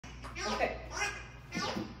Okay.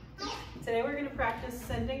 Today we're going to practice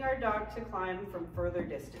sending our dog to climb from further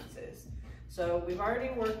distances. So we've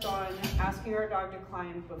already worked on asking our dog to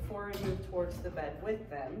climb before we move towards the bed with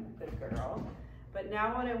them, good girl. But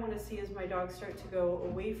now what I want to see is my dog start to go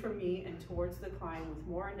away from me and towards the climb with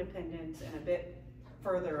more independence and a bit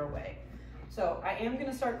further away. So I am going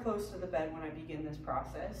to start close to the bed when I begin this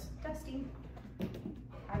process. Dusty.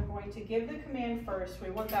 I'm going to give the command first. We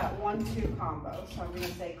want that 1-2 combo. So I'm going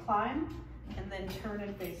to say climb and then turn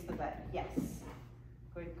and face the bed. Yes.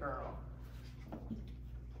 Good girl.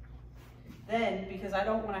 Then, because I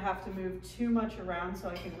don't want to have to move too much around so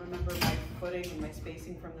I can remember my footing and my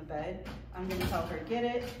spacing from the bed, I'm going to tell her get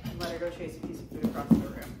it and let her go chase a piece of food across the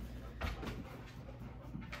room.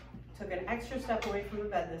 Took an extra step away from the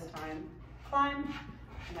bed this time. Climb,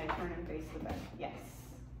 and I turn and face the bed. Yes.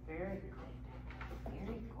 Very good.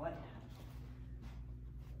 Very good.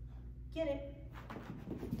 Get it.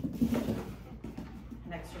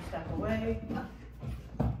 An extra step away.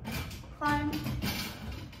 Climb.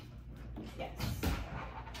 Yes.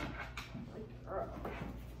 Good girl.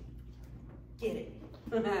 Get it.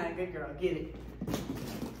 Good girl, get it. All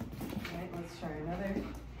right, let's try another.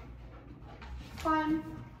 Climb.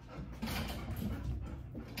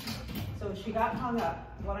 So she got hung up.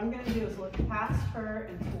 What I'm going to do is look past her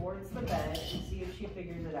and towards the bed and see if she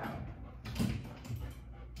figures it out.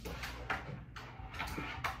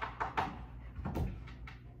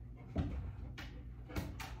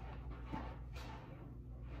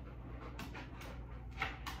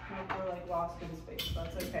 We're like lost in space.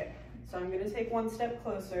 That's okay. So I'm going to take one step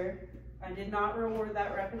closer. I did not reward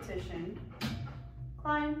that repetition.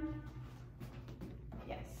 Climb.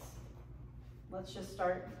 Yes. Let's just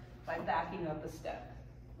start by backing up a step.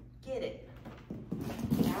 Get it.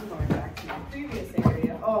 Now I'm going back to my previous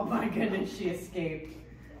area. Oh my goodness, she escaped.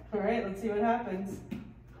 All right, let's see what happens.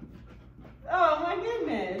 Oh my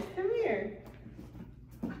goodness, come here.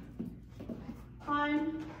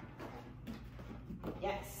 Climb.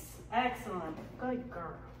 Yes, excellent. Good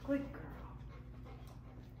girl, good girl.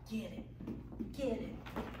 Get it, get it.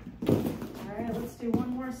 All right, let's do one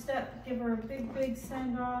more step. Give her a big, big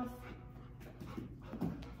send off.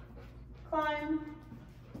 Climb.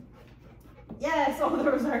 Yes, oh,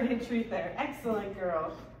 there was already a treat there. Excellent,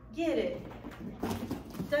 girl. Get it.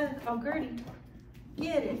 Oh, Gertie.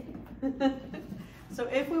 Get it. So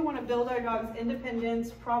if we want to build our dog's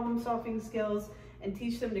independence, problem-solving skills, and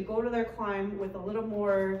teach them to go to their climb with a little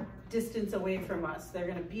more distance away from us, they're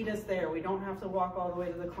going to beat us there. We don't have to walk all the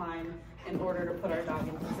way to the climb in order to put our dog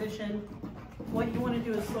in position. What you want to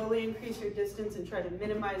do is slowly increase your distance and try to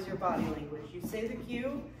minimize your body language. You say the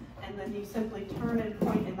cue, and then you simply turn and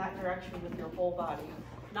point in that direction with your whole body.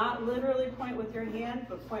 Not literally point with your hand,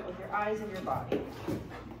 but point with your eyes and your body.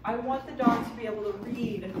 I want the dog to be able to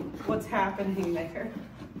read what's happening there.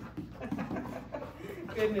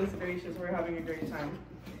 Goodness gracious, we're having a great time.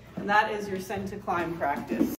 And that is your send to climb practice.